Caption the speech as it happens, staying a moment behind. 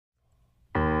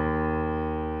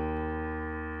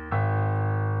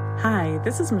Hi,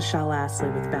 this is Michelle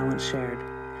Astley with Balance Shared,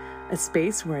 a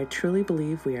space where I truly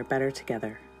believe we are better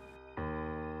together.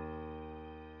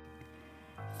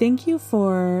 Thank you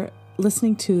for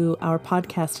listening to our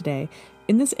podcast today.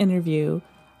 In this interview,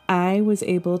 I was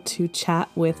able to chat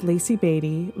with Lacey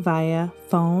Beatty via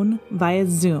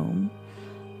Zoom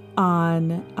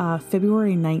on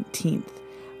February 19th.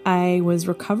 I was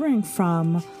recovering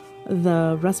from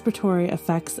the respiratory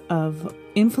effects of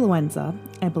influenza,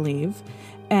 I believe,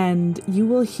 and you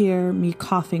will hear me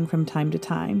coughing from time to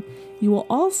time. You will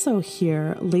also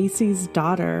hear Lacey's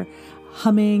daughter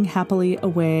humming happily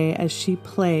away as she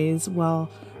plays while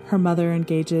her mother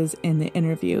engages in the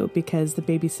interview because the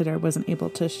babysitter wasn't able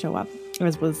to show up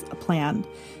as was planned.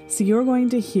 So you're going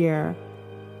to hear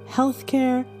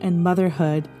healthcare and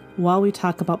motherhood while we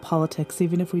talk about politics,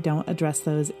 even if we don't address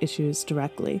those issues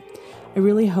directly. I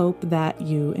really hope that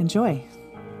you enjoy.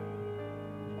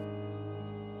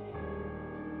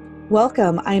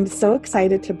 Welcome. I'm so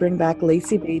excited to bring back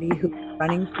Lacey Beatty, who's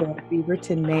running for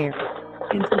Beaverton mayor.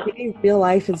 And today, real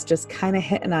life is just kind of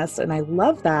hitting us, and I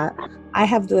love that. I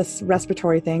have this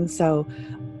respiratory thing, so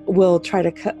we'll try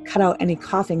to cut out any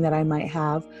coughing that I might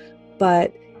have.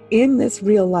 But in this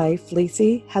real life,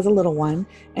 Lacey has a little one,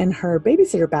 and her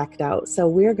babysitter backed out. So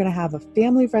we're going to have a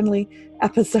family-friendly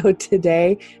episode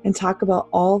today and talk about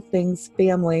all things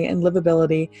family and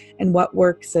livability and what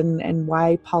works and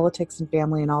why politics and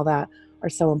family and all that are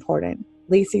so important.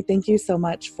 Lacey, thank you so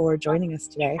much for joining us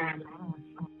today.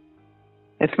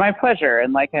 It's my pleasure.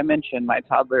 And like I mentioned, my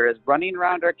toddler is running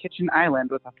around our kitchen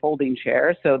island with a folding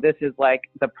chair. So this is like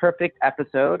the perfect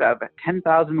episode of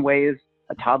 10,000 Ways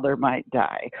a Toddler Might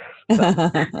Die.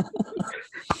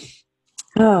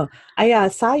 Oh, I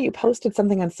saw you posted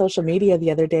something on social media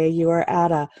the other day. You were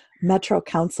at a Metro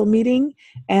Council meeting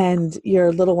and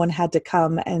your little one had to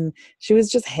come and she was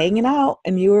just hanging out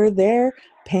and you were there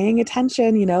paying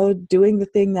attention, doing the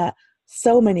thing that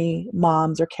so many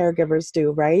moms or caregivers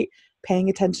do, right? Paying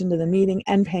attention to the meeting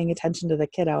and paying attention to the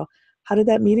kiddo. How did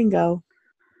that meeting go?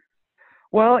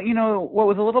 Well, what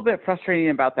was a little bit frustrating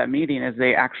about that meeting is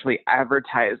they actually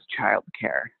advertised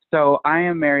childcare. So I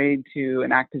am married to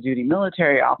an active duty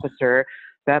military officer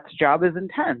that's job is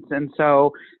intense. And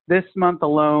so this month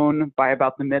alone, by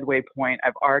about the midway point,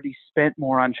 I've already spent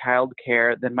more on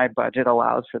childcare than my budget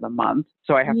allows for the month.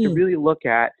 So I have to really look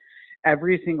at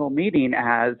every single meeting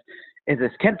as, is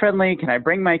this kid friendly? Can I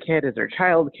bring my kid? Is there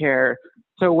childcare?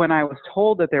 So when I was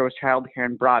told that there was childcare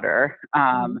in Broader,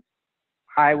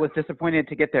 I was disappointed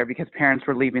to get there because parents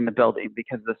were leaving the building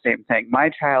because of the same thing. My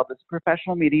child is a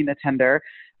professional meeting attender,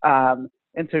 and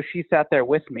so she sat there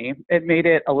with me. It made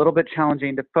it a little bit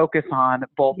challenging to focus on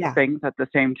both things at the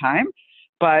same time.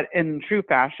 But in true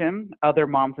fashion, other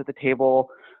moms at the table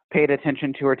paid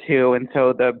attention to her too, and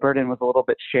so the burden was a little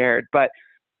bit shared. But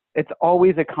it's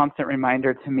always a constant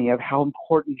reminder to me of how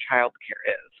important childcare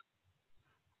is.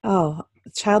 Oh,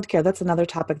 childcare. That's another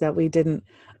topic that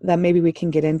that maybe we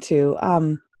can get into.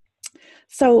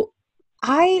 So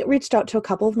I reached out to a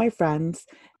couple of my friends,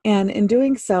 and in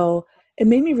doing so, it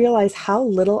made me realize how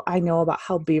little I know about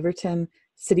how Beaverton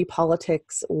city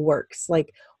politics works,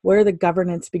 like where the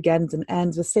governance begins and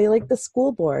ends with, say, like the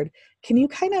school board. Can you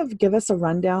kind of give us a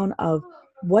rundown of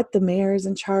what the mayor is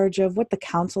in charge of, what the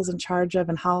council's in charge of,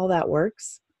 and how all that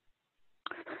works?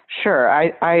 Sure.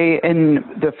 I in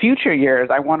the future years,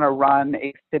 I want to run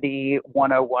a City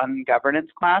 101 governance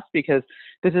class because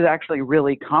this is actually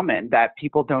really common that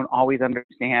people don't always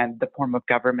understand the form of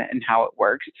government and how it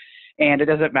works. And it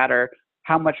doesn't matter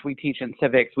how much we teach in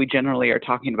civics, we generally are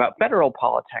talking about federal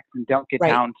politics and don't get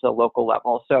down to the local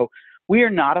level. So we are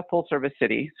not a full service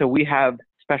city. So we have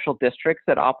special districts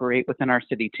that operate within our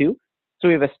city too. So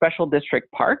we have a special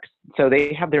district parks. So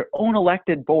they have their own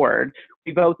elected board.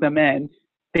 We vote them in.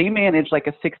 They manage like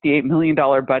a $68 million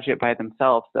budget by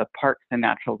themselves, the parks and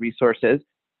natural resources.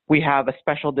 We have a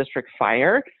special district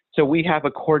fire. So we have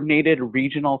a coordinated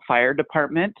regional fire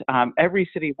department. Every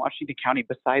city in Washington County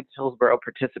besides Hillsborough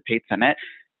participates in it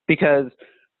because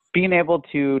being able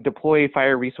to deploy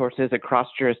fire resources across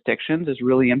jurisdictions is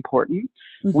really important.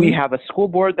 We have a school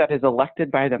board that is elected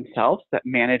by themselves that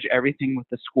manage everything with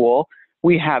the school.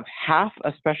 We have half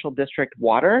a special district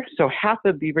water. So half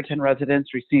of Beaverton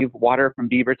residents receive water from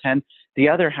Beaverton. The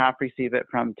other half receive it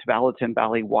from Tualatin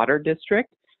Valley Water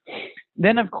District.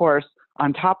 Then, of course,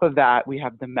 on top of that, we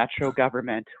have the metro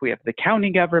government, we have the county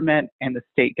government, and the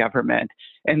state government.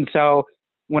 And so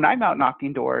when I'm out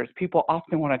knocking doors, people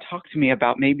often want to talk to me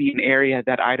about maybe an area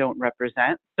that I don't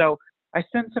represent. So I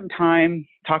spend some time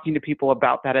talking to people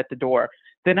about that at the door.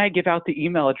 Then I give out the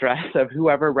email address of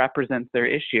whoever represents their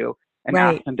issue and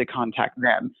ask them to contact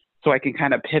them. So I can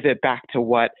kind of pivot back to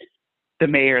what the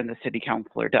mayor and the city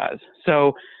councilor does.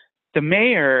 So the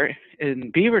mayor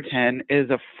in Beaverton is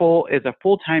a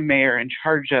full-time mayor in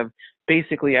charge of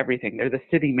basically everything. They're the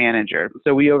city manager.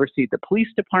 So we oversee the police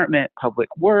department, public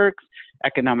works,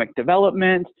 economic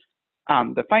development,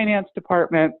 the finance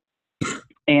department,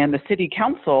 and the city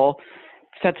council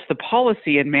sets the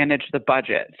policy and manage the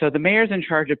budget. So the mayor's in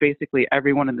charge of basically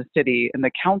everyone in the city, and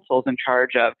the council's in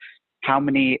charge of how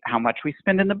much we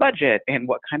spend in the budget and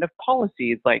what kind of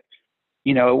policies. Like,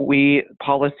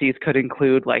 policies could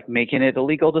include like making it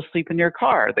illegal to sleep in your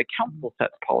car. The council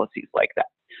sets policies like that.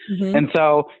 Mm-hmm. And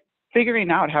so figuring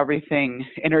out how everything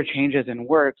interchanges and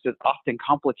works is often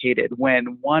complicated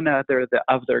when one other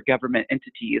of their government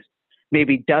entities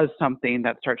maybe does something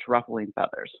that starts ruffling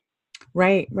feathers.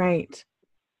 Right.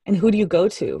 And who do you go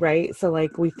to, right? So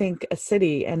like we think a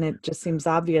city, and it just seems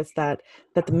obvious that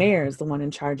the mayor is the one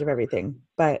in charge of everything,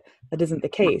 but that isn't the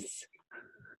case.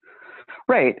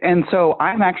 Right. And so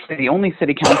I'm actually the only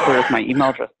city councilor with my email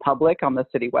address public on the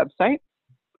city website.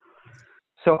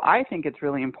 So I think it's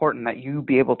really important that you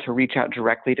be able to reach out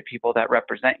directly to people that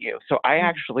represent you. So I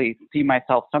actually see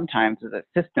myself sometimes as a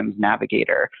systems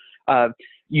navigator.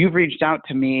 You've reached out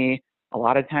to me. A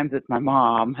lot of times it's my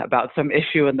mom about some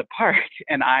issue in the park,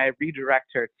 and I redirect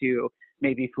her to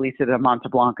maybe Felicia de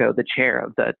Monteblanco, the chair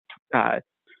of the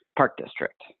park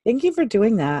district. Thank you for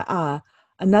doing that.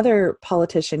 Another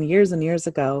politician years and years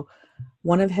ago,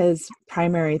 one of his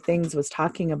primary things was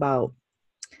talking about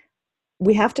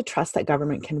we have to trust that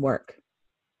government can work.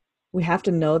 We have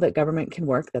to know that government can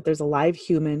work, that there's a live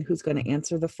human who's going to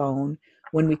answer the phone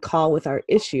when we call with our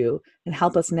issue and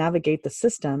help us navigate the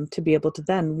system to be able to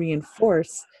then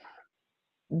reinforce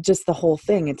just the whole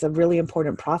thing. It's a really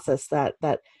important process that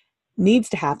needs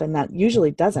to happen that usually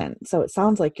doesn't. So it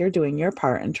sounds like you're doing your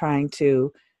part in trying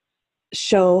to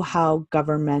show how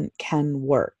government can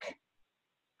work.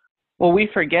 Well, we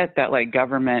forget that like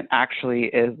government actually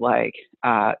is like,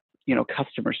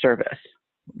 customer service,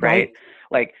 right?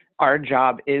 Like our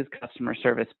job is customer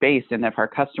service based. And if our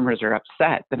customers are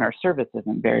upset, then our service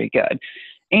isn't very good.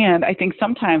 And I think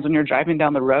sometimes when you're driving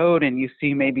down the road and you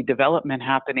see maybe development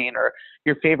happening or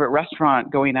your favorite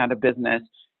restaurant going out of business,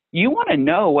 you want to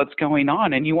know what's going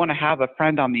on and you want to have a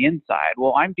friend on the inside.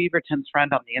 Well, I'm Beaverton's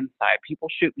friend on the inside. People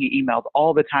shoot me emails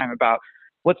all the time about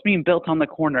what's being built on the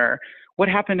corner, what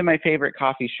happened to my favorite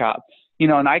coffee shop.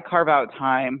 And I carve out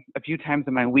time a few times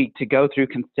in my week to go through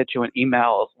constituent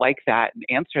emails like that and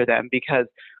answer them because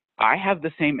I have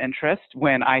the same interest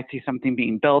when I see something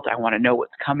being built. I want to know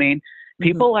what's coming.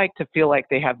 People like to feel like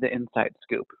they have the inside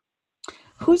scoop.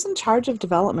 Who's in charge of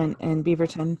development in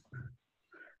Beaverton?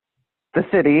 The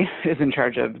city is in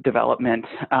charge of development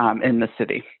in the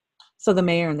city. So the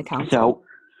mayor and the council.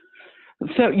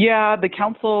 So yeah, the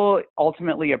council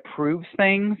ultimately approves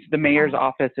things. The mayor's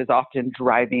office is often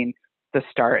driving the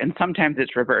start, and sometimes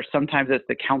it's reversed. Sometimes it's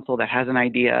the council that has an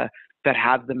idea that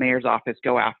has the mayor's office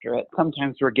go after it.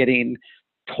 Sometimes we're getting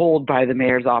told by the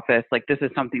mayor's office, like, this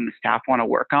is something the staff want to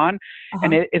work on.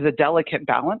 And it is a delicate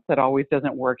balance that always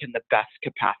doesn't work in the best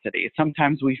capacity.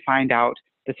 Sometimes we find out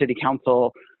the city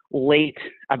council late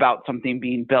about something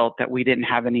being built that we didn't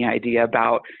have any idea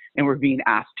about, and we're being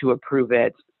asked to approve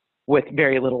it with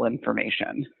very little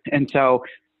information. And so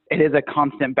it is a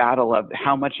constant battle of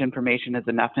how much information is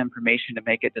enough information to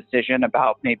make a decision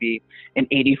about maybe an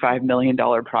 $85 million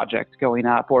project going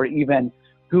up, or even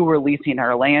who we're leasing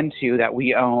our land to that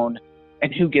we own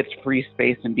and who gets free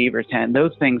space in Beaverton.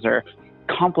 Those things are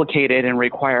complicated and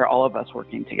require all of us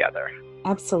working together.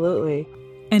 Absolutely.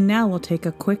 And now we'll take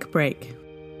a quick break.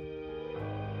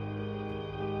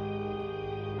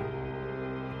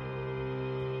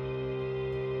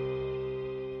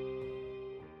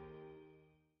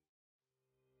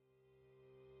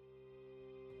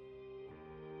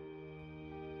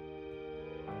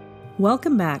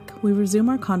 Welcome back. We resume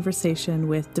our conversation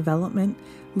with development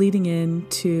leading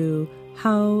into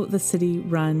how the city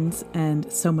runs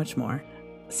and so much more.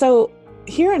 So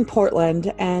here in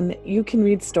Portland, and you can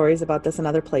read stories about this in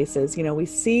other places, we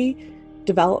see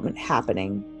development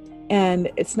happening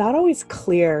and it's not always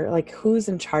clear like who's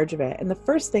in charge of it. And the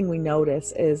first thing we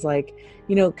notice is like,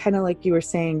 kind of like you were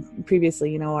saying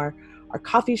previously, our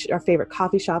favorite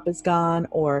coffee shop is gone,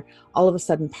 or all of a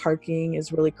sudden parking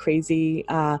is really crazy.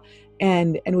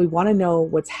 And we want to know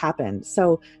what's happened.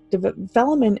 So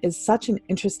development is such an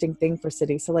interesting thing for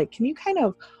cities. So like, can you kind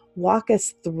of walk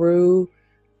us through,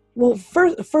 well,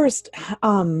 first,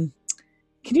 can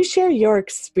you share your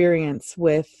experience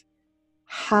with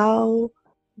how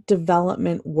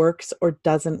development works or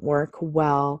doesn't work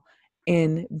well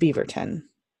in Beaverton?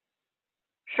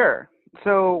 Sure.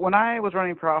 So when I was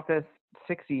running for office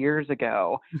 6 years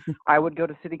ago, I would go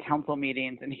to city council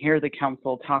meetings and hear the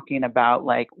council talking about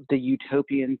like the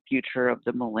utopian future of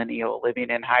the millennial living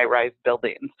in high-rise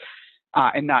buildings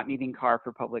and not needing car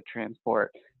for public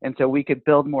transport. And so we could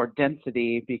build more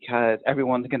density because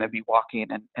everyone's going to be walking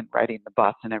and riding the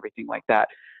bus and everything like that.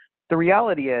 The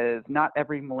reality is not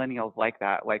every millennial is like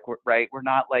that. Like, we're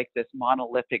not like this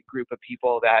monolithic group of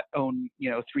people that own,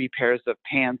 3 pairs of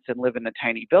pants and live in a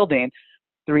tiny building.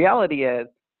 The reality is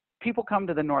people come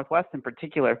to the Northwest in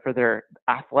particular for their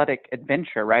athletic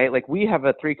adventure, right? Like, we have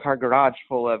a 3-car garage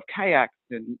full of kayaks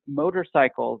and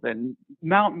motorcycles and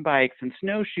mountain bikes and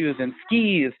snowshoes and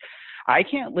skis. I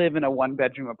can't live in a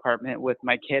 1-bedroom apartment with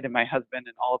my kid and my husband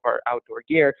and all of our outdoor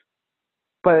gear.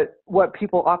 But what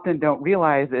people often don't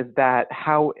realize is that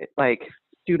how like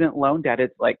student loan debt is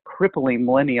like crippling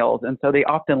millennials. And so they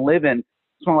often live in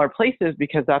smaller places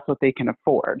because that's what they can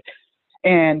afford.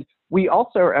 And we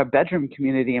also are a bedroom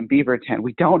community in Beaverton.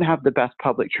 We don't have the best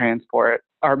public transport.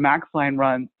 Our Max line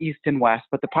runs east and west,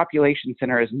 but the population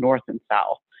center is north and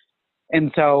south.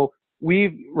 And so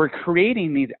we're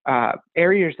creating these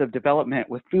areas of development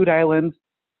with food islands.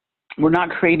 We're not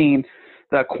creating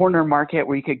the corner market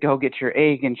where you could go get your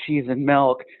egg and cheese and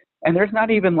milk. And there's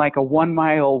not even like a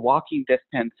 1-mile walking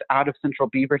distance out of central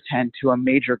Beaverton to a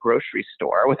major grocery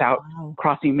store without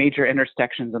crossing major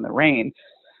intersections in the rain.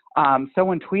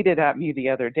 Someone tweeted at me the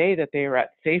other day that they were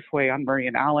at Safeway on Murray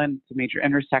and Allen, the major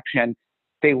intersection.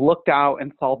 They looked out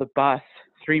and saw the bus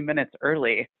 3 minutes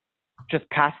early, just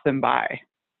passed them by.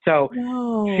 So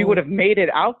she would have made it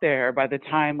out there by the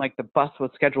time like the bus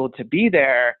was scheduled to be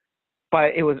there,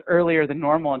 but it was earlier than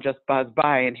normal and just buzzed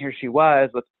by. And here she was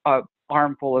with a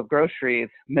armful of groceries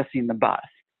missing the bus.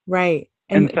 Right.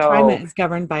 And so, TriMet is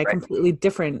governed by a completely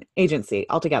different agency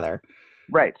altogether.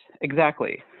 Right.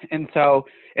 Exactly. And so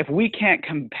if we can't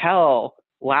compel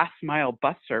last mile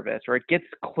bus service or it gets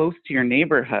close to your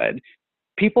neighborhood,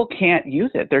 people can't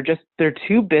use it. They're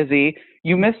too busy.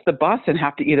 You miss the bus and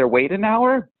have to either wait an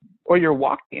hour or you're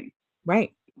walking.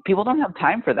 Right. People don't have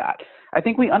time for that. I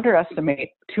think we underestimate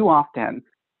too often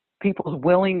people's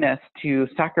willingness to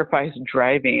sacrifice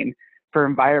driving for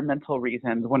environmental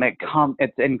reasons when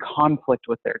it's in conflict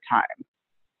with their time,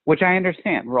 which I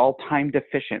understand. We're all time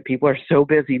deficient. People are so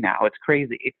busy now. It's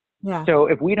crazy. Yeah. So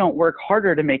if we don't work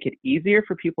harder to make it easier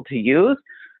for people to use,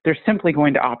 they're simply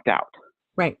going to opt out.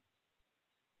 Right.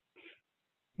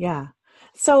 Yeah.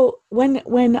 So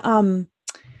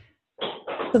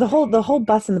so the whole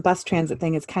bus and the bus transit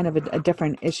thing is kind of a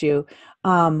different issue.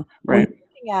 Right. When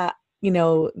looking at,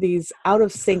 these out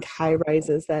of sync high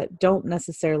rises that don't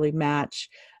necessarily match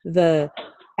the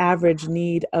average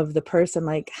need of the person,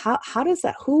 like how does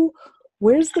that,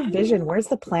 where's the vision? Where's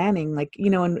the planning? Like,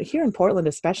 and here in Portland,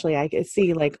 especially, I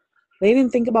see like they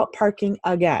didn't think about parking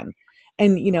again.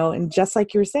 And, and just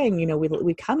like you were saying,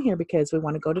 we come here because we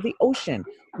want to go to the ocean.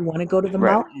 We want to go to the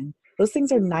mountain. Those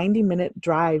things are 90-minute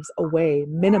drives away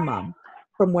minimum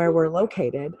from where we're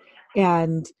located.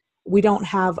 And we don't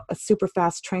have a super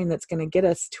fast train that's going to get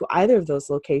us to either of those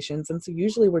locations. And so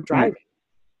usually we're driving.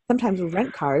 Sometimes we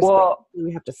rent cars, but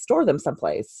we have to store them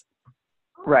someplace.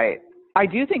 Right. I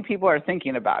do think people are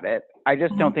thinking about it. I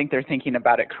just don't think they're thinking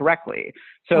about it correctly.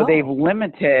 So they've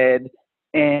limited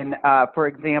for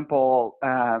example,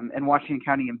 in Washington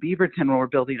County and Beaverton, when we're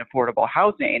building affordable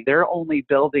housing, they're only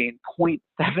building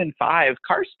 0.75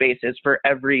 car spaces for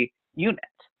every unit.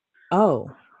 Oh.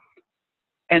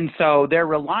 And so they're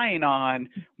relying on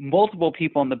multiple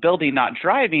people in the building not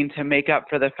driving to make up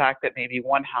for the fact that maybe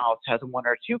one house has 1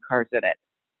 or 2 cars in it.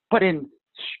 But in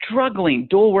struggling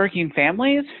dual working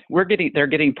families, they're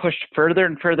getting pushed further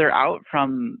and further out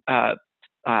from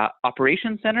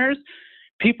operation centers.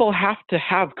 People have to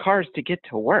have cars to get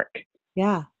to work.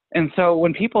 Yeah. And so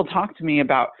when people talk to me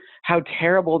about how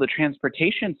terrible the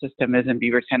transportation system is in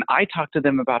Beaverton, I talk to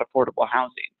them about affordable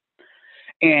housing.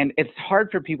 And it's hard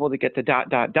for people to get the ...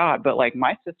 But like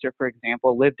my sister, for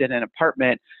example, lived in an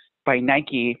apartment by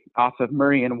Nike off of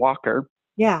Murray and Walker.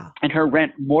 Yeah. And her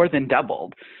rent more than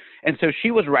doubled. And so she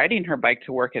was riding her bike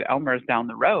to work at Elmer's down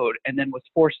the road and then was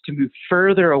forced to move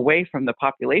further away from the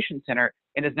population center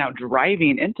and is now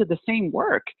driving into the same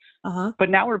work.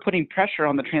 But now we're putting pressure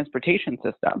on the transportation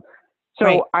system.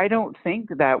 So I don't think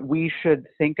that we should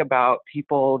think about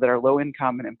people that are low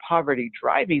income and in poverty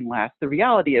driving less. The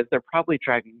reality is they're probably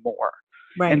driving more.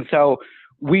 Right. And so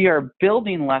we are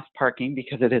building less parking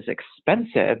because it is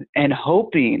expensive and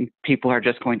hoping people are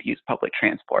just going to use public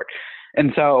transport.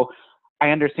 And so I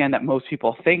understand that most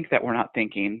people think that we're not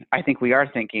thinking. I think we are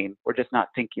thinking. We're just not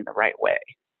thinking the right way.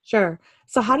 Sure.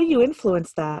 So how do you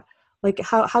influence that? Like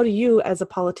how do you as a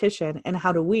politician and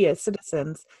how do we as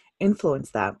citizens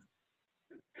influence that?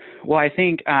 Well, I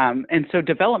think, and so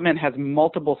development has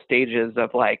multiple stages of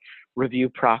like review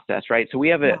process, right? So we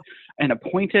have an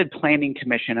appointed planning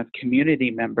commission of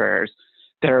community members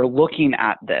that are looking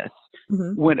at this.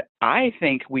 Mm-hmm. What I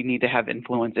think we need to have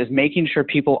influence is making sure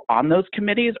people on those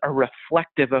committees are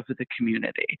reflective of the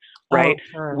community, right?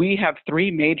 Oh, sure. We have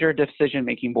 3 major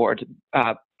decision-making boards,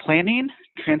 planning,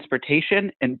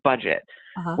 transportation, and budget.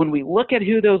 Uh-huh. When we look at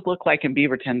who those look like in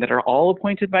Beaverton that are all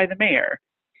appointed by the mayor,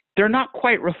 they're not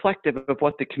quite reflective of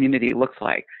what the community looks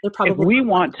like. They're probably If we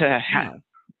want to have,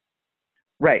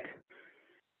 right.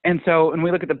 And so when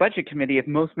we look at the budget committee, if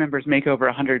most members make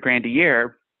over $100,000 a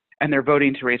year and they're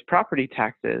voting to raise property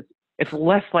taxes, it's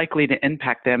less likely to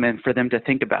impact them and for them to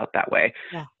think about that way.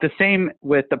 Yeah. The same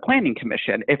with the planning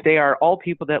commission. If they are all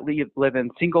people that live in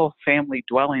single family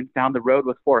dwellings down the road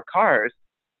with 4 cars,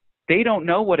 they don't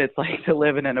know what it's like to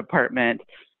live in an apartment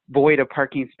void of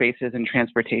parking spaces and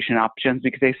transportation options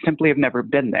because they simply have never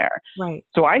been there. Right.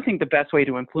 So I think the best way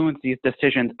to influence these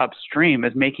decisions upstream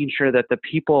is making sure that the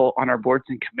people on our boards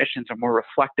and commissions are more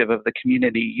reflective of the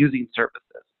community using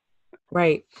services.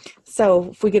 Right.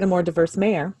 So if we get a more diverse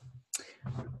mayor,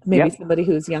 maybe somebody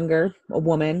who's younger, a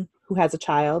woman who has a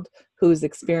child, who's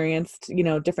experienced,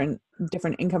 different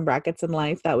income brackets in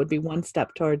life, that would be one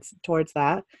step towards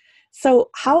that. So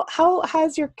how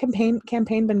has your campaign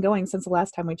been going since the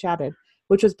last time we chatted,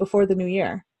 which was before the new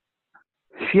year?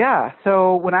 Yeah.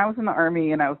 So when I was in the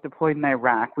Army and I was deployed in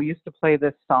Iraq, we used to play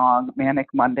this song, Manic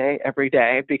Monday, every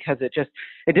day because it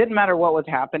didn't matter what was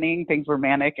happening. Things were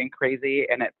manic and crazy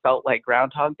and it felt like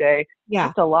Groundhog Day. Yeah.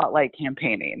 It's a lot like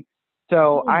campaigning.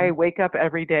 So I wake up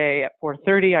every day at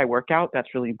 4:30. I work out.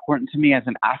 That's really important to me as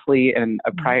an athlete and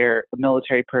a prior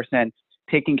military person.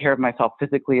 Taking care of myself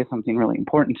physically is something really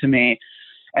important to me.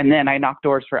 And then I knock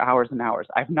doors for hours and hours.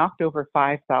 I've knocked over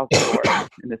 5,000 doors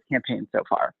in this campaign so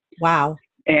far. Wow.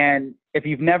 And if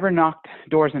you've never knocked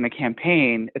doors in a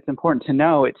campaign, it's important to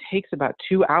know it takes about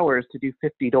 2 hours to do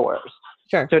 50 doors.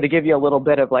 Sure. So to give you a little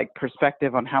bit of like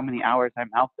perspective on how many hours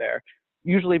I'm out there,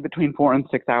 usually between 4 and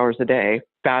 6 hours a day,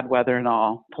 bad weather and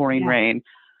all, pouring rain,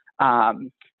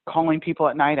 calling people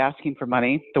at night asking for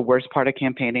money, the worst part of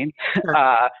campaigning.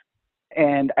 Sure.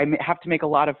 And I have to make a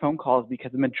lot of phone calls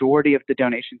because the majority of the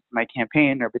donations to my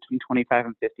campaign are between $25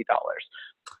 and $50,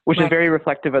 which is very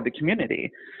reflective of the community.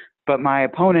 But my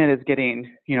opponent is getting,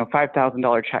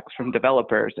 $5,000 checks from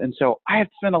developers. And so I have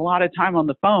to spend a lot of time on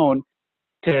the phone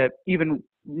to even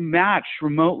match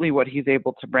remotely what he's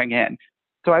able to bring in.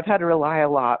 So I've had to rely a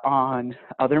lot on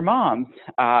other moms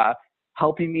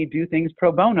helping me do things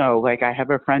pro bono. Like I have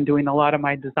a friend doing a lot of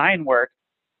my design work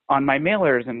on my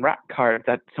mailers and rack cards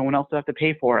that someone else will have to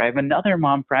pay for. I have another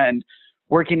mom friend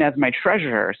working as my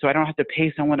treasurer, so I don't have to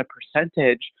pay someone a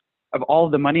percentage of all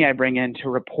of the money I bring in to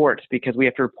report because we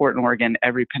have to report in Oregon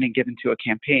every penny given to a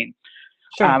campaign.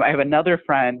 Sure. I have another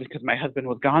friend because my husband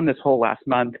was gone this whole last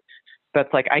month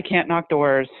that's like, I can't knock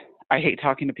doors. I hate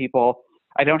talking to people.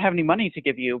 I don't have any money to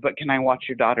give you, but can I watch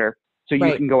your daughter so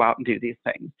you can go out and do these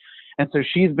things? And so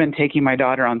she's been taking my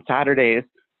daughter on Saturdays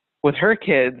with her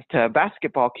kids to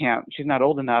basketball camp. She's not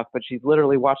old enough, but she's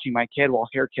literally watching my kid while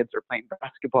her kids are playing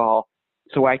basketball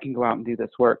so I can go out and do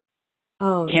this work.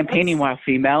 Oh, campaigning while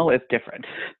female is different.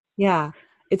 Yeah.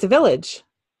 It's a village.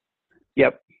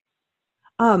 Yep.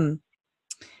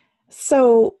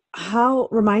 So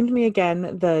remind me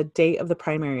again the date of the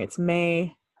primary. It's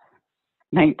May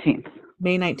 19th.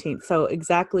 May 19th. So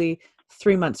exactly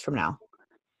 3 months from now.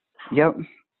 Yep.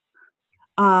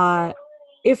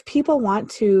 If people want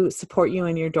to support you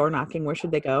in your door knocking, where should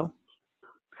they go?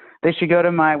 They should go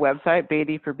to my website,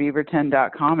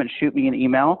 beattyforbeaverton.com, and shoot me an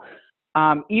email.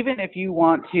 Even if you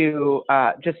want to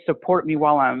just support me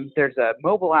there's a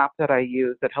mobile app that I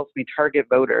use that helps me target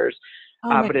voters,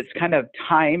 but it's kind of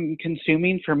time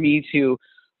consuming for me to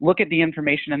look at the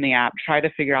information in the app, try to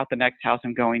figure out the next house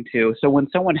I'm going to. So when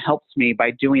someone helps me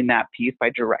by doing that piece, by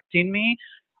directing me,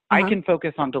 I can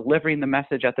focus on delivering the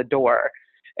message at the door.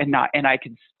 And I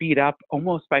can speed up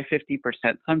almost by 50%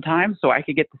 sometimes, so I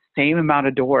could get the same amount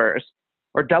of doors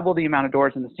or double the amount of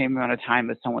doors in the same amount of time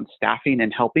as someone staffing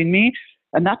and helping me.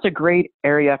 And that's a great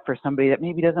area for somebody that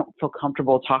maybe doesn't feel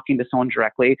comfortable talking to someone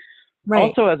directly. Right.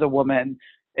 Also, as a woman,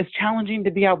 it's challenging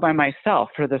to be out by myself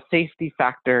for the safety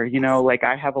factor. Like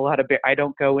I have I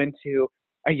don't go into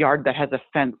a yard that has a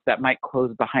fence that might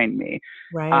close behind me.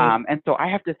 Right. And so I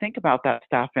have to think about that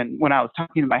stuff. And when I was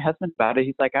talking to my husband about it,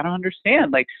 he's like, I don't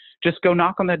understand. Like, just go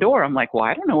knock on the door. I'm like, well,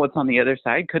 I don't know what's on the other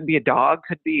side. Could be a dog,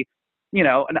 could be,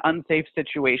 an unsafe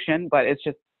situation. But it's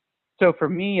just, so for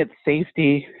me, it's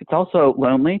safety. It's also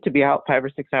lonely to be out 5 or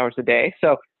 6 hours a day.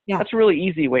 So Yeah. That's a really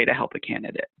easy way to help a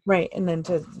candidate. Right. And then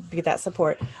to be that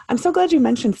support. I'm so glad you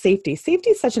mentioned safety. Safety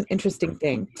is such an interesting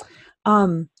thing.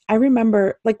 I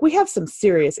remember, like, we have some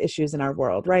serious issues in our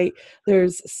world, right?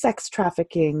 There's sex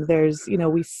trafficking. There's,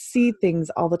 we see things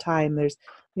all the time. There's,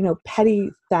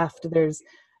 petty theft. There's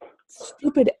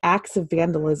stupid acts of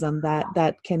vandalism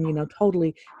that can,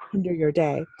 totally hinder your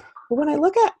day. But when I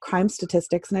look at crime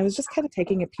statistics, and I was just kind of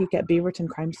taking a peek at Beaverton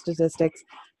crime statistics,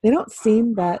 they don't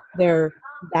seem that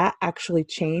that actually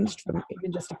changed from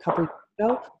even just a couple years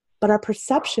ago. But our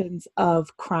perceptions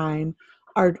of crime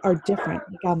are different.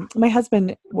 Like, my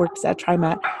husband works at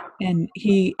TriMet, and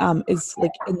he is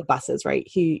like in the buses, right?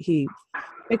 He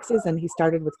fixes, and he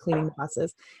started with cleaning the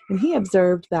buses, and he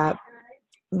observed that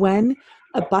when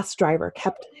a bus driver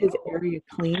kept his area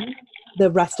clean, the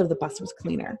rest of the bus was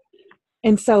cleaner.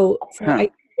 And so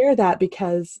I share that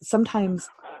because sometimes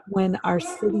when our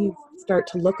cities start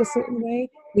to look a certain way,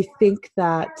 we think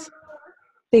that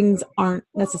things aren't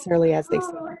necessarily as they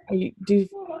seem. Do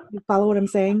you follow what I'm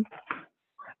saying?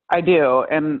 I do.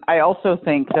 And I also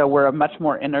think that we're a much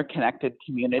more interconnected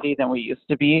community than we used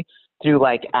to be through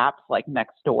like apps like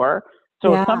Nextdoor.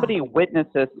 So if somebody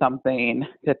witnesses something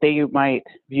that they might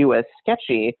view as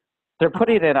sketchy, they're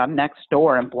putting it on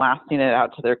Nextdoor and blasting it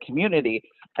out to their community.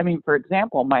 I mean, for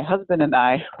example, my husband and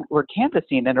I were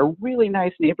canvassing in a really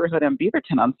nice neighborhood in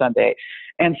Beaverton on Sunday,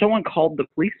 and someone called the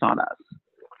police on us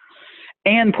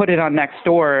and put it on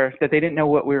Nextdoor that they didn't know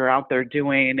what we were out there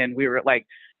doing. And we were like,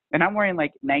 and I'm wearing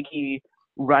like Nike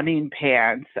running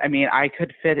pants. I mean, I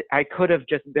could have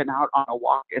just been out on a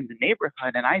walk in the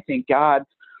neighborhood. And I thank God,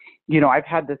 I've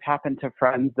had this happen to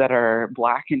friends that are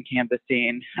Black in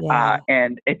canvassing,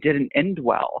 and it didn't end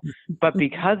well. But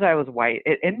because I was white,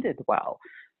 it ended well.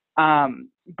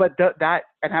 But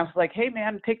and I was like, hey,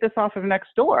 man, take this off of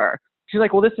Nextdoor. She's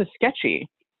like, well, this is sketchy.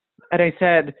 And I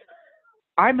said,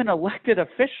 I'm an elected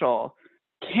official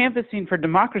canvassing for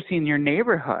democracy in your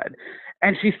neighborhood.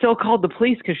 And she still called the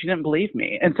police because she didn't believe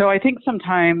me. And so I think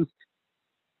sometimes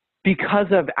because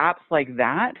of apps like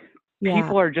that,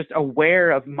 people are just aware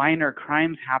of minor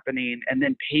crimes happening and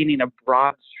then painting a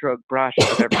broad stroke brush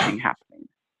of everything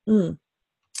happening.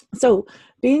 So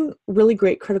being really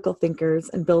great critical thinkers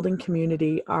and building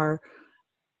community are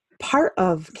part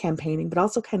of campaigning, but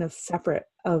also kind of separate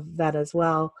of that as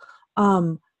well.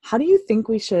 How do you think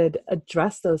we should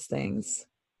address those things?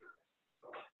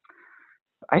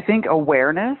 I think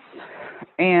awareness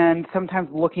and sometimes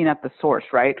looking at the source,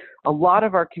 right? A lot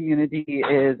of our community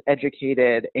is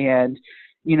educated and,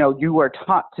 you are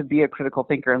taught to be a critical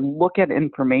thinker and look at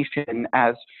information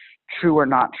as true or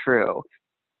not true.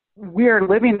 We are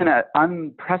living in an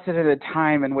unprecedented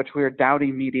time in which we are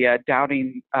doubting media,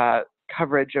 doubting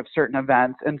coverage of certain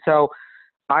events. And so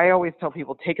I always tell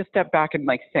people, take a step back and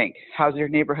think, how's your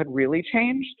neighborhood really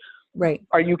changed? Right.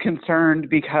 Are you concerned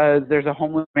because there's a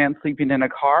homeless man sleeping in a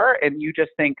car and you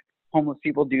just think homeless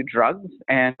people do drugs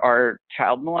and are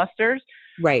child molesters?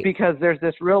 Right. Because there's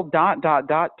this real ...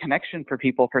 connection for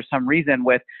people for some reason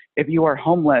with, if you are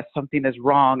homeless, something is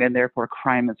wrong and therefore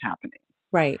crime is happening.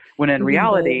 Right. When in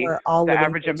reality, the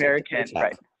average paycheck American,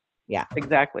 right. Yeah.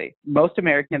 Exactly. Most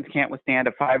Americans can't withstand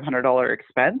a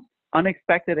 $500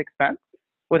 unexpected expense,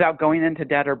 without going into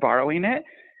debt or borrowing it.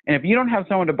 And if you don't have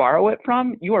someone to borrow it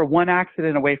from, you are one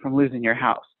accident away from losing your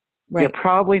house. Right. You're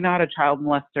probably not a child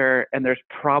molester, and there's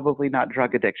probably not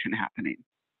drug addiction happening.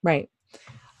 Right.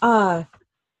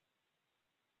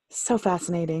 So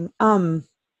fascinating.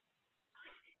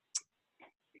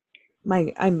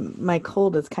 My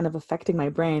cold is kind of affecting my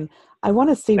brain. I want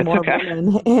to see more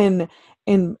women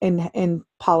in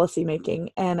policy making,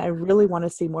 and I really want to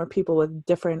see more people with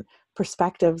different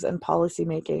perspectives and policy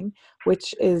making,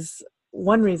 which is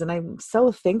one reason I'm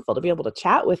so thankful to be able to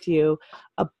chat with you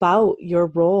about your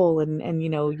role. And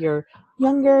you're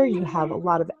younger, you have a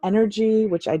lot of energy,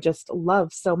 which I just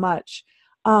love so much.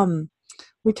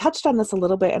 We touched on this a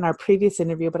little bit in our previous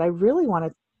interview, but I really want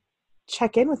to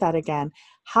check in with that again.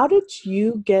 How did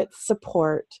you get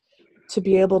support to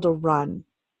be able to run?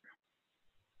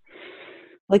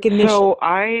 Like initially? So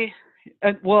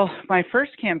my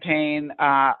first campaign,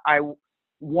 I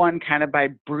won kind of by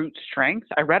brute strength.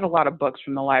 I read a lot of books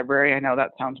from the library. I know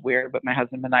that sounds weird, but my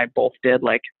husband and I both did,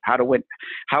 like how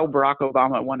Barack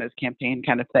Obama won his campaign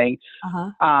kind of thing.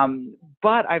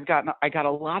 But I got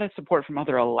a lot of support from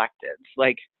other electeds,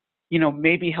 like,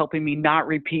 maybe helping me not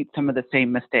repeat some of the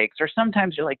same mistakes. Or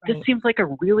sometimes you're like, this seems like a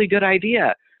really good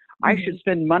idea. I should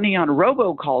spend money on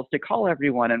robocalls to call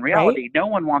everyone. In reality, no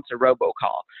one wants a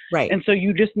robocall. Right. And so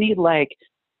you just need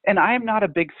and I am not a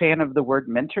big fan of the word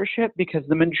mentorship, because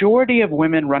the majority of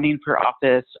women running for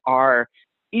office are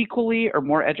equally or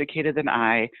more educated than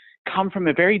I, come from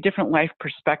a very different life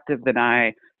perspective than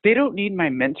I. They don't need my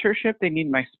mentorship. They need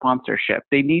my sponsorship.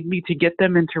 They need me to get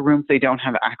them into rooms they don't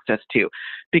have access to,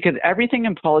 because everything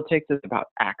in politics is about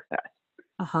access.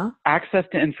 Access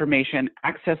to information,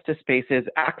 access to spaces,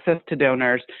 access to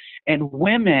donors. And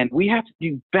women, we have to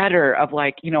do better of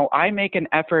like, I make an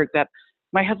effort that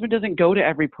my husband doesn't go to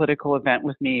every political event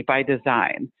with me by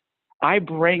design. I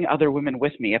bring other women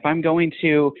with me. If I'm going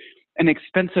to an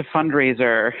expensive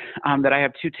fundraiser that I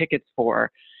have 2 tickets for,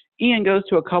 Ian goes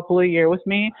to a couple a year with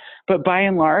me, but by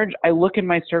and large, I look in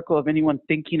my circle of anyone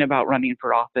thinking about running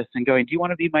for office and going, do you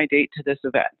want to be my date to this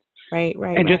event? Right.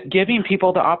 And just giving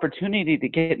people the opportunity to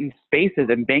get in spaces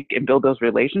and make and build those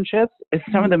relationships is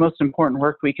some of the most important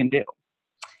work we can do.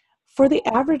 For the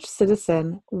average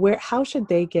citizen, how should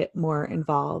they get more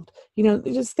involved?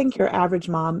 Just think your average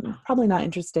mom, probably not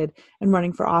interested in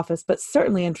running for office, but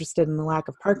certainly interested in the lack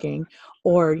of parking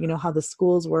or, how the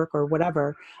schools work or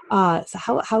whatever. So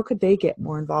how could they get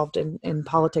more involved in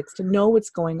politics to know what's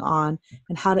going on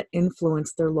and how to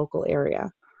influence their local area?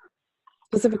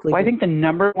 Specifically, I think the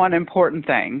number one important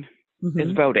thing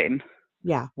is voting.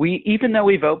 Yeah. Even though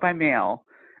we vote by mail,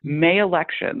 May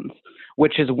elections,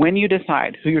 which is when you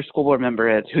decide who your school board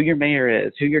member is, who your mayor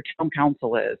is, who your town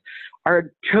council is,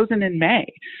 are chosen in May.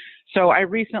 So I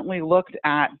recently looked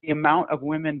at the amount of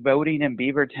women voting in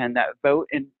Beaverton that vote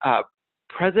in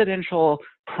presidential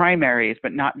primaries,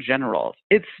 but not generals.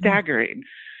 It's staggering.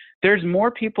 There's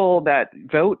more people that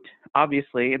vote,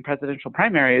 obviously, in presidential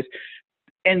primaries.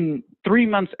 And 3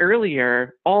 months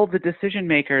earlier, all the decision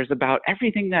makers about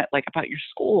everything that, like, about your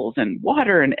schools and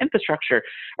water and infrastructure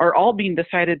are all being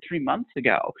decided 3 months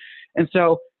ago. And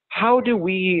so how do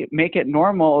we make it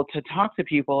normal to talk to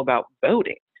people about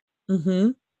voting?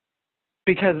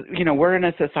 Because, we're in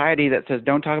a society that says,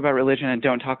 don't talk about religion and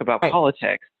don't talk about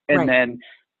politics. And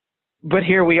but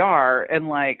here we are in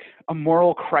like a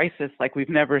moral crisis like we've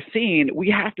never seen.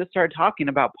 We have to start talking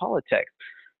about politics.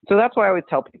 So that's why I always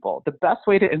tell people the best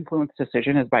way to influence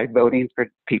decision is by voting for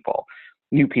people,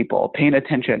 new people, paying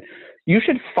attention. You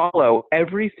should follow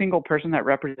every single person that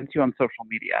represents you on social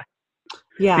media.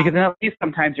 Yeah. Because then at least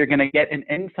sometimes you're going to get an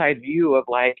inside view of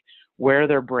like where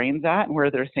their brain's at and where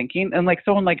they're thinking. And like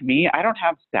someone like me, I don't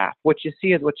have staff. What you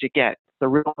see is what you get. It's a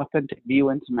real authentic view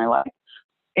into my life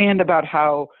and about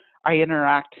how I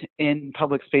interact in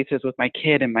public spaces with my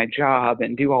kid and my job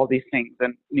and do all these things.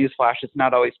 And newsflash, it's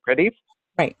not always pretty.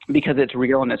 Right. Because it's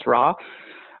real and it's raw.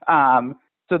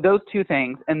 So those two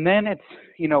things. And then it's,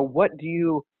 what do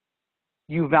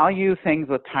you value things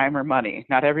with time or money?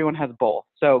 Not everyone has both.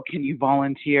 So can you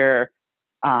volunteer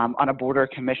on a border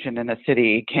commission in a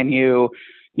city? Can you,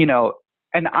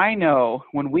 and I know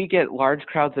when we get large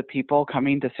crowds of people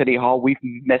coming to City Hall, we've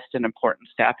missed an important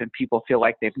step and people feel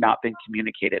like they've not been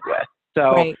communicated with.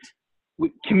 So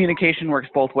communication works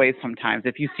both ways sometimes.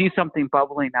 If you see something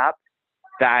bubbling up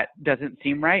that doesn't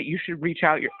seem right, you should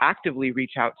actively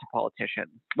reach out to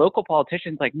politicians. Local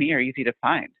politicians like me are easy to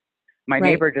find. My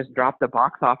neighbor just dropped the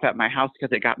box off at my house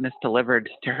because it got misdelivered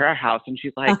to her house. And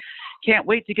she's like, can't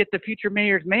wait to get the future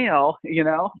mayor's mail,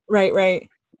 Right.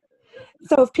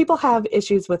 So if people have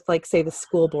issues with, like, say, the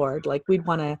school board, like we'd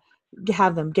want to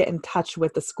have them get in touch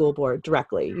with the school board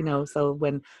directly, so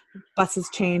when buses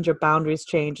change or boundaries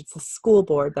change, it's the school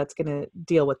board that's going to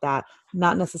deal with that,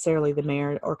 not necessarily the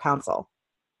mayor or council.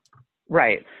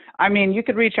 Right. I mean, you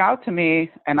could reach out to me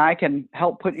and I can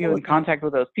help put you in contact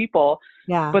with those people.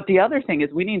 Yeah. But the other thing is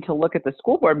we need to look at the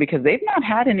school board because they've not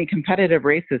had any competitive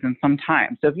races in some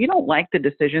time. So if you don't like the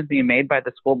decisions being made by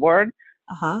the school board,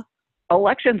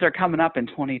 elections are coming up in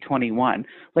 2021.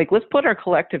 Like, let's put our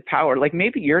collective power. Like,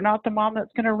 maybe you're not the mom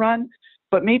that's going to run,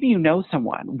 but maybe you know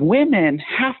someone. Women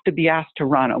have to be asked to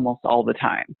run almost all the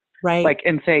time. Right. Like,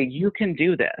 and say, you can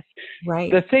do this.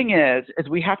 Right. The thing is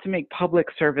we have to make public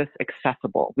service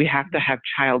accessible. We have to have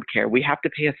childcare. We have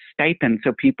to pay a stipend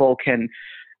so people can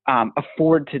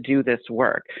afford to do this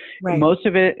work. Right. Most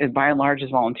of it is by and large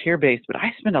is volunteer based, but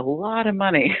I spend a lot of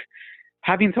money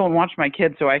having someone watch my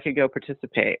kids so I could go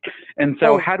participate. And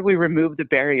so how do we remove the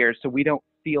barriers so we don't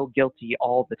feel guilty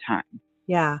all the time?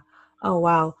 Yeah. Oh,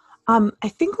 wow. I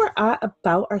think we're at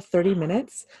about our 30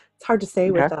 minutes. It's hard to say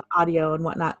with the audio and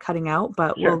whatnot cutting out,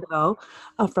 but we'll go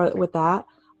with that.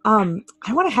 I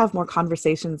want to have more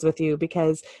conversations with you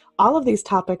because all of these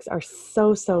topics are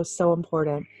so, so, so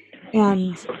important.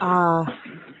 And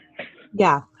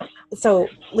so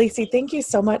Lacey, thank you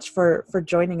so much for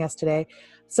joining us today.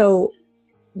 So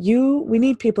we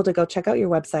need people to go check out your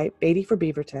website, Beatty for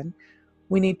Beaverton.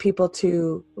 We need people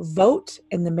to vote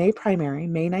in the May primary,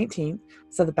 May 19th.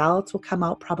 So the ballots will come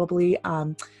out probably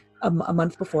a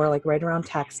month before, like right around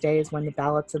tax day is when the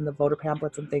ballots and the voter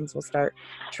pamphlets and things will start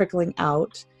trickling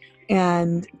out.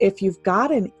 And if you've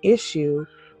got an issue,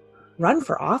 run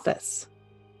for office.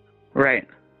 Right.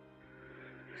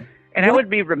 And I would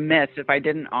be remiss if I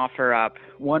didn't offer up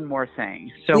one more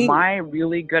thing. So Please. My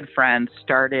really good friend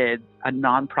started a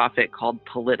nonprofit called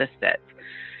Politicit.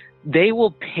 They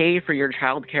will pay for your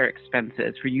childcare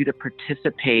expenses for you to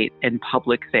participate in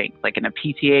public things, like in a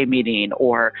PTA meeting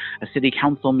or a city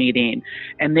council meeting.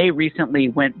 And they recently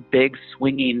went big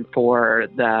swinging for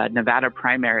the Nevada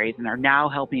primaries and are now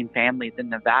helping families in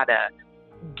Nevada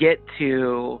get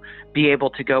to be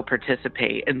able to go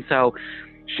participate. And so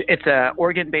it's a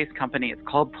Oregon-based company. It's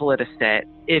called Politicit.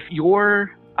 If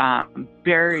your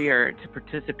barrier to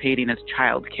participating is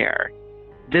childcare,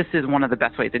 this is one of the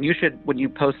best ways. And you should, when you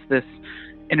post this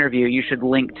interview, you should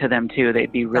link to them too.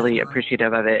 They'd be really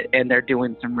appreciative of it. And they're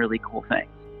doing some really cool things.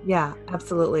 Yeah,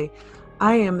 absolutely.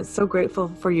 I am so grateful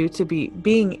for you to be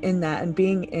being in that and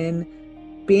being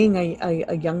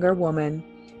a younger woman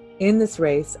in this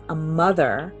race, a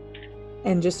mother,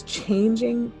 and just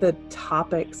changing the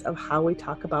topics of how we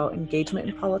talk about engagement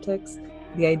in politics,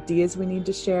 the ideas we need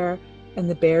to share, and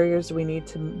the barriers we need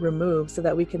to remove so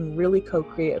that we can really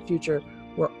co-create a future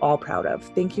we're all proud of.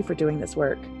 Thank you for doing this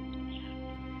work.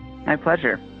 My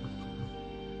pleasure.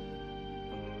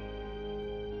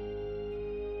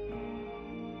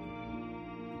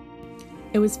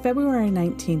 It was February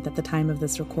 19th at the time of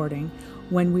this recording,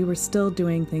 when we were still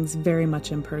doing things very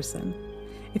much in person.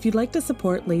 If you'd like to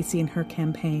support Lacey in her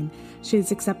campaign, she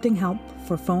is accepting help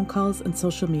for phone calls and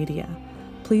social media.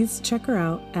 Please check her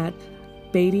out at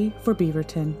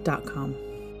beattyforbeaverton.com.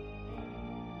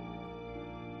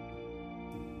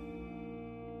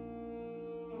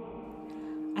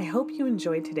 I hope you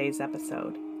enjoyed today's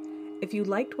episode. If you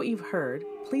liked what you've heard,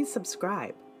 please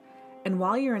subscribe. And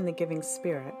while you're in the giving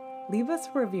spirit, leave us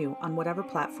a review on whatever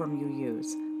platform you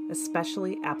use,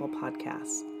 especially Apple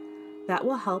Podcasts. That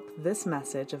will help this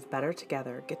message of Better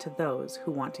Together get to those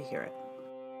who want to hear it.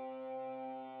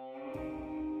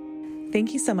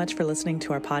 Thank you so much for listening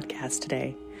to our podcast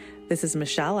today. This is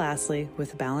Michelle Astley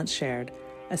with Balance Shared,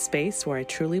 a space where I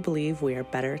truly believe we are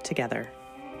better together.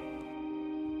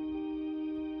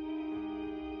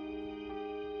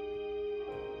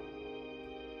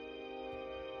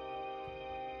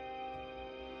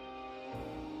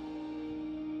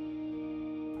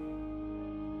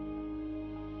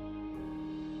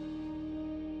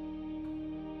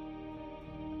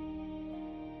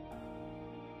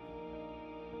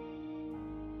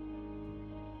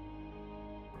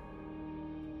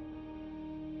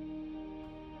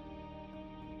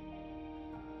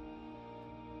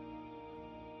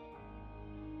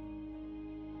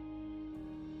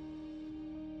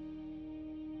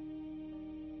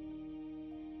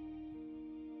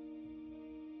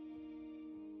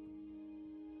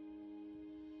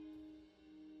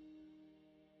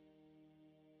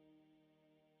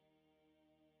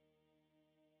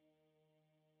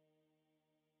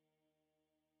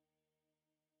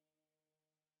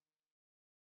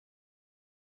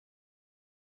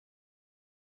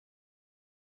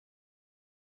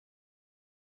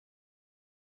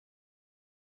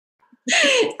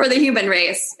 For the human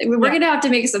race. We're going to have to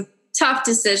make some tough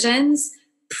decisions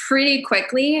pretty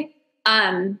quickly.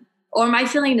 Or my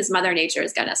feeling is Mother Nature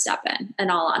is going to step in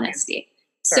all honesty.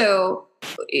 Sure. So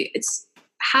it's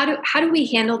how do we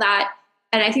handle that?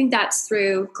 And I think that's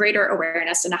through greater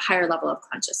awareness and a higher level of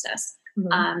consciousness.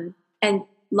 Mm-hmm. And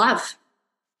love,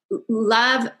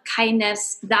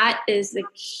 kindness, that is the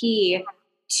key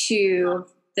to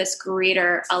this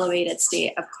greater elevated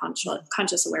state of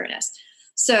conscious awareness.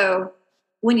 So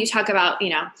when you talk about,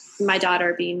 my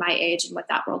daughter being my age and what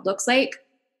that world looks like,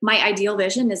 my ideal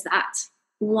vision is that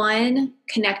one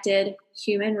connected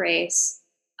human race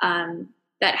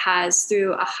that has,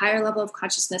 through a higher level of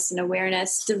consciousness and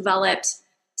awareness, developed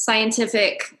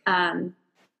scientific and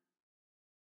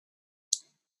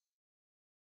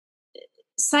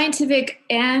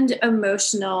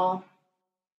emotional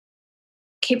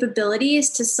capabilities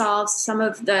to solve some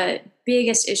of the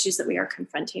biggest issues that we are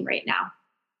confronting right now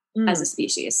as a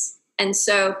species. And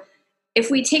so if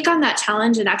we take on that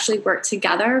challenge and actually work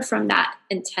together from that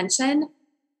intention,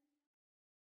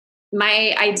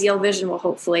 my ideal vision will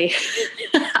hopefully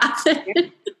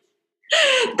happen.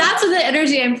 That's the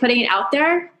energy I'm putting out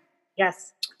there.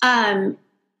 Yes. But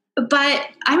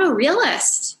I'm a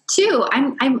realist too.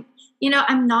 I'm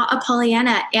not a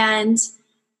Pollyanna. And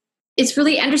it's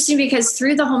really interesting because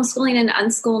through the homeschooling and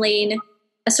unschooling,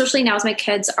 especially now as my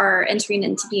kids are entering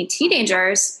into being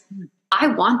teenagers, I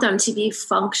want them to be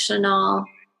functional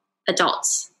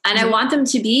adults. And I want them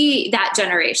to be that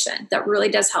generation that really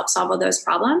does help solve all those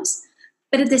problems.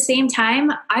 But at the same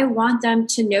time, I want them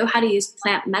to know how to use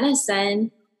plant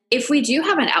medicine if we do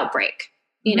have an outbreak,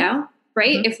 you know,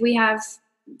 right? If we have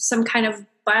some kind of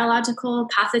biological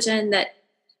pathogen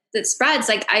that spreads,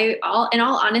 like in all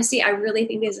honesty, I really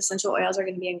think these essential oils are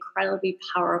going to be incredibly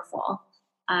powerful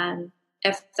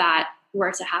if that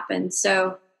were to happen.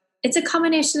 So it's a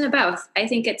combination of both. I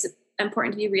think it's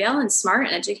important to be real and smart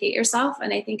and educate yourself.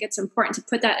 And I think it's important to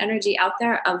put that energy out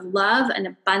there of love and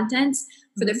abundance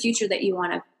for the future that you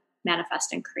want to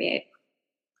manifest and create.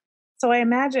 So I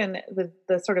imagine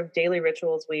the sort of daily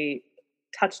rituals we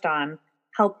touched on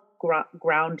help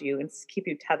ground you and keep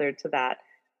you tethered to that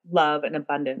love and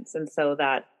abundance. And so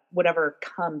that whatever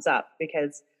comes up,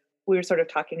 because we were sort of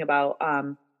talking about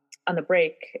on the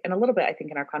break and a little bit, I think,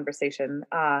 in our conversation,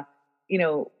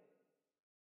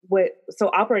 so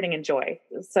operating in joy.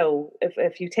 So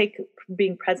if you take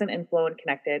being present and flow and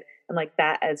connected and like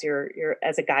that as your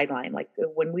as a guideline, like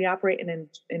when we operate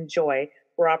in joy,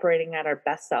 we're operating at our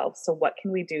best selves. So what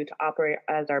can we do to operate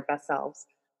as our best selves?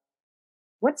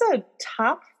 What's a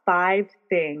top 5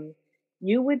 thing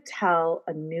you would tell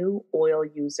a new oil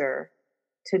user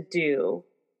to do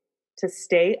to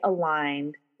stay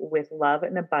aligned with love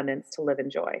and abundance to live in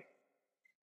joy?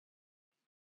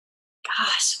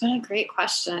 Gosh, what a great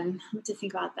question. I have to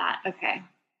think about that. Okay.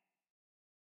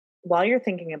 While you're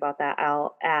thinking about that,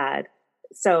 I'll add,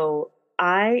 so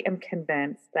I am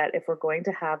convinced that if we're going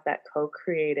to have that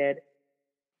co-created,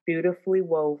 beautifully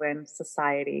woven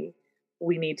society,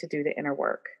 we need to do the inner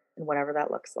work and whatever that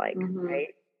looks like, right?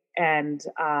 And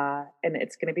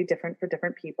it's going to be different for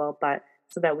different people, but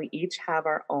so that we each have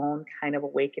our own kind of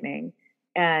awakening.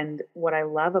 And what I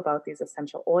love about these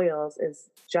essential oils is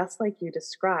just like you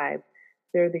described,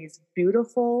 they're these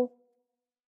beautiful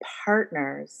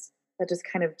partners that just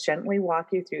kind of gently walk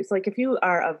you through. So like if you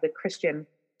are of the Christian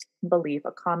belief,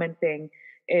 a common thing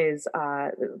is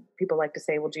people like to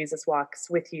say, well, Jesus walks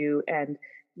with you, and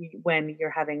when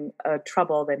you're having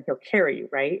trouble, then he'll carry you,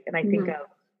 right? And I think of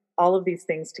all of these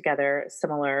things together,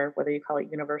 similar, whether you call it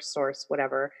universe, source,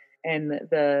 whatever, and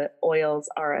the oils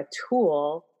are a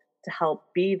tool to help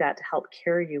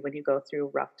carry you when you go through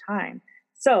a rough time.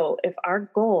 So if our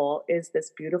goal is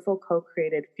this beautiful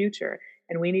co-created future,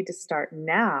 and we need to start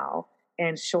now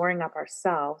and shoring up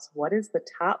ourselves, what is the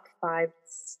top 5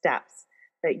 steps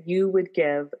that you would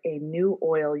give a new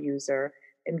oil user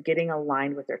in getting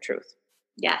aligned with their truth?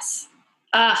 Yes.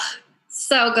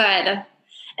 So good.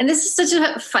 And this is such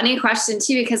a funny question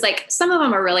too, because like some of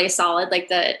them are really solid, like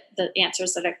the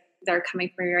answers that are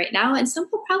coming from me right now. And some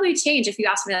will probably change if you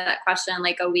ask me that question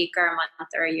like a week or a month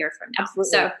or a year from now.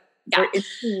 Absolutely. So yeah.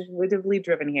 We're intuitively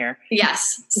driven here.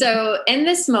 Yes. So in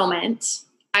this moment,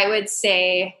 I would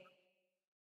say,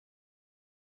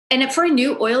 and for a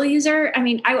new oil user, I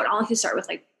mean, I would honestly start with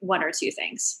like 1 or 2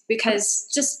 things, because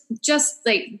just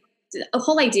like the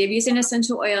whole idea of using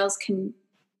essential oils can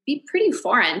be pretty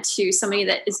foreign to somebody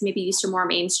that is maybe used to more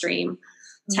mainstream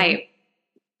type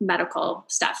medical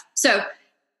stuff. So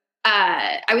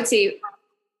I would say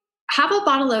have a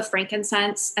bottle of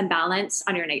frankincense and balance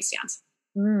on your nightstand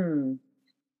to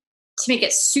make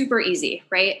it super easy,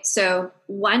 right? So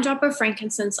 1 drop of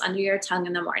frankincense under your tongue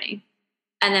in the morning.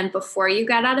 And then before you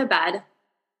get out of bed,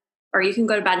 or you can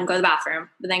go to bed and go to the bathroom,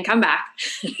 but then come back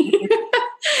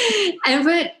and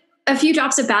put a few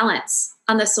drops of balance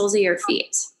on the soles of your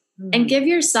feet and give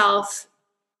yourself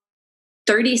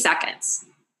 30 seconds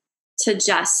to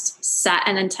just set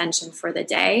an intention for the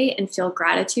day and feel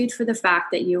gratitude for the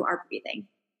fact that you are breathing.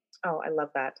 Oh, I love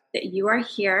that. That you are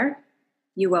here.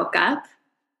 You woke up.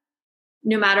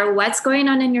 No matter what's going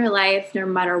on in your life, no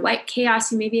matter what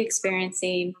chaos you may be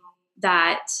experiencing,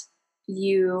 that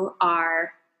you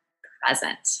are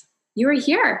present. You are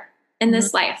here in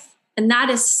this life. And that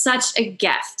is such a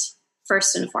gift,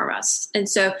 first and foremost. And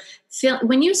so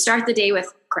when you start the day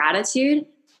with gratitude,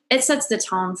 it sets the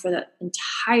tone for the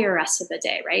entire rest of the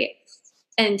day, right?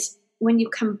 And when you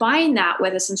combine that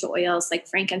with essential oils like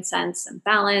frankincense and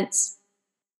balance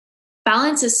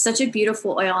is such a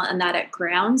beautiful oil in that it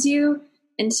grounds you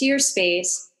into your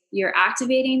space. You're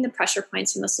activating the pressure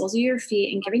points from the soles of your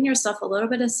feet and giving yourself a little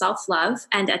bit of self-love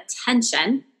and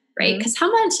attention, right? Because how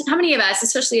many of us,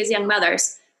 especially as young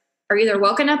mothers, are either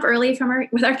woken up early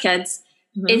with our kids.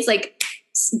 It's like,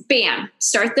 bam,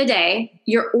 start the day.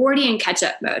 You're already in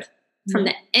catch-up mode. From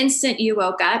the instant you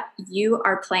woke up, you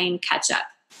are playing catch-up.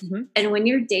 And when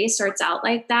your day starts out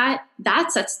like that,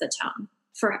 that sets the tone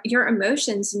for your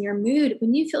emotions and your mood.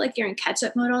 When you feel like you're in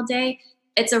catch-up mode all day,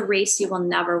 it's a race you will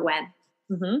never win.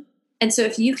 And so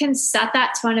if you can set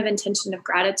that tone of intention of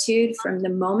gratitude from the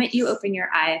moment you open your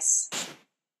eyes,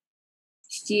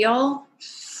 feel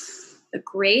the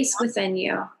grace within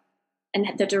you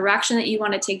and the direction that you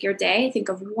want to take your day, think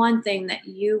of one thing that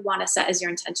you want to set as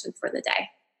your intention for the day.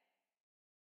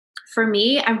 For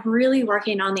me, I'm really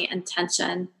working on the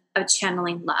intention of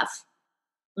channeling love.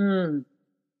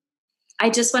 I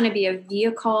just want to be a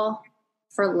vehicle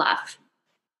for love.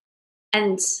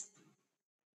 And,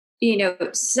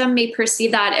 some may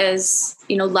perceive that as,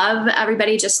 love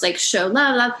everybody, just like show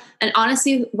love. And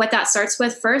honestly, what that starts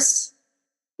with first,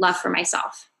 love for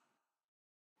myself.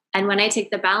 And when I take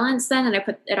the balance then and I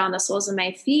put it on the soles of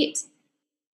my feet,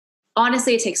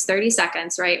 honestly, it takes 30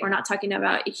 seconds, right? We're not talking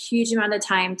about a huge amount of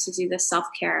time to do this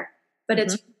self-care,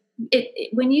 but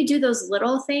when you do those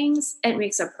little things, it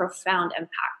makes a profound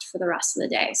impact for the rest of the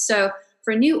day. So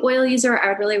for a new oil user, I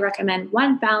would really recommend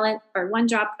one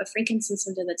drop of frankincense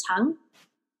into the tongue.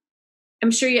 I'm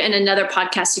sure in another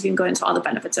podcast, you can go into all the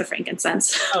benefits of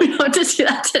frankincense. We don't have to do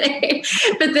that today.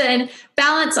 But then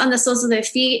balance on the soles of the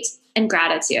feet and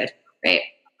gratitude, right?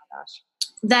 Oh my gosh.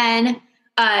 Then,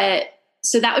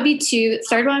 so that would be 2.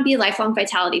 Third one would be Lifelong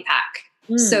Vitality Pack.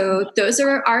 So those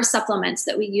are our supplements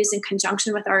that we use in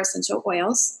conjunction with our essential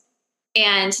oils.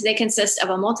 And they consist of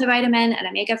a multivitamin, an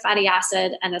omega fatty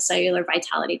acid, and a cellular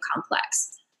vitality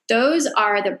complex. Those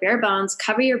are the bare bones,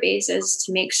 cover your bases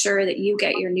to make sure that you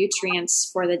get your nutrients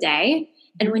for the day.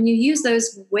 And when you use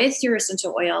those with your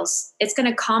essential oils, it's going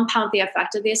to compound the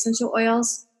effect of the essential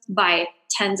oils by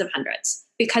tens of hundreds.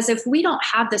 Because if we don't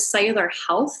have the cellular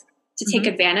health to take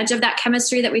advantage of that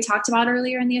chemistry that we talked about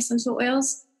earlier in the essential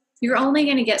oils, you're only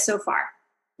going to get so far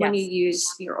when you use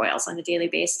your oils on a daily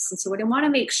basis. And so we want to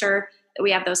make sure that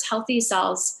we have those healthy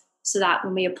cells so that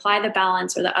when we apply the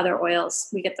balance or the other oils,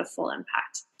 we get the full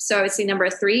impact. So I would say number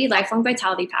 3, Lifelong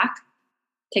Vitality Pack.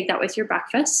 Take that with your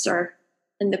breakfast or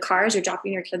in the car as you're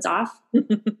dropping your kids off.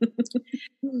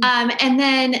 And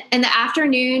then in the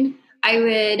afternoon, I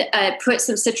would put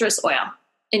some citrus oil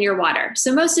in your water.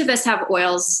 So most of us have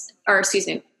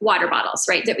water bottles,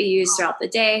 right, that we use throughout the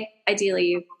day. Ideally,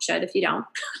 you should. If you don't,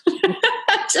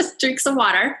 just drink some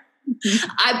water.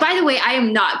 By the way, I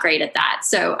am not great at that.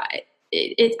 So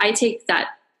I take that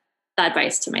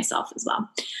advice to myself as well.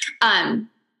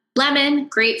 Lemon,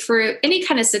 grapefruit, any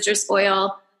kind of citrus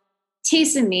oil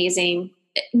tastes amazing.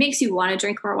 It makes you want to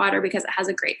drink more water because it has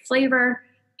a great flavor.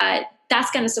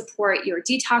 That's going to support your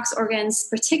detox organs,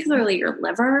 particularly your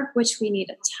liver, which we need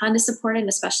a ton of support in,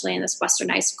 especially in this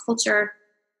westernized culture.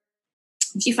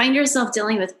 If you find yourself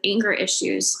dealing with anger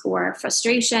issues or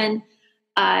frustration,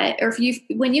 or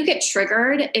when you get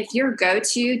triggered, if your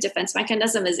go-to defense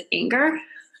mechanism is anger,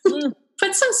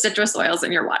 put some citrus oils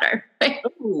in your water. Right?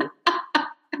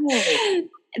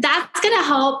 That's going to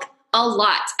help a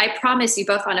lot. I promise you,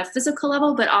 both on a physical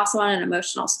level, but also on an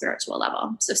emotional, spiritual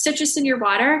level. So citrus in your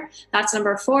water, that's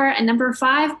number 4. And number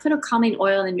 5, put a calming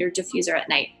oil in your diffuser at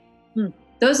night.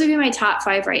 Those would be my top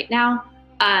 5 right now.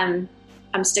 I'm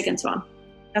sticking to them.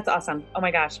 That's awesome. Oh my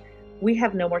gosh. We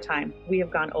have no more time. We have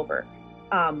gone over,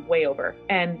 way over.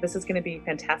 And this is going to be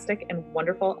fantastic and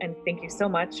wonderful. And thank you so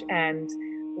much. And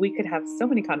we could have so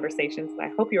many conversations. I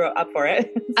hope you're up for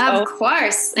it. Of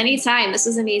course. Anytime. This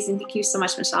was amazing. Thank you so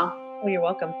much, Michelle. Oh, you're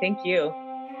welcome. Thank you.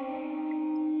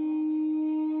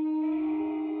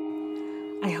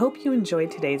 I hope you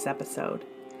enjoyed today's episode.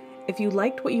 If you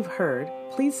liked what you've heard,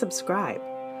 please subscribe.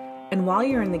 And while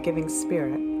you're in the giving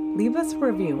spirit, leave us a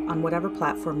review on whatever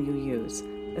platform you use,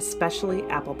 especially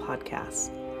Apple Podcasts.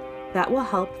 That will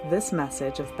help this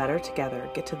message of Better Together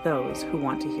get to those who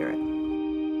want to hear it.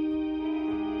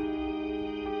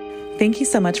 Thank you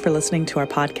so much for listening to our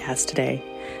podcast today.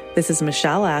 This is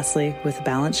Michelle Astley with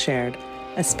Balance Shared,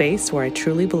 a space where I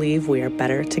truly believe we are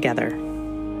better together.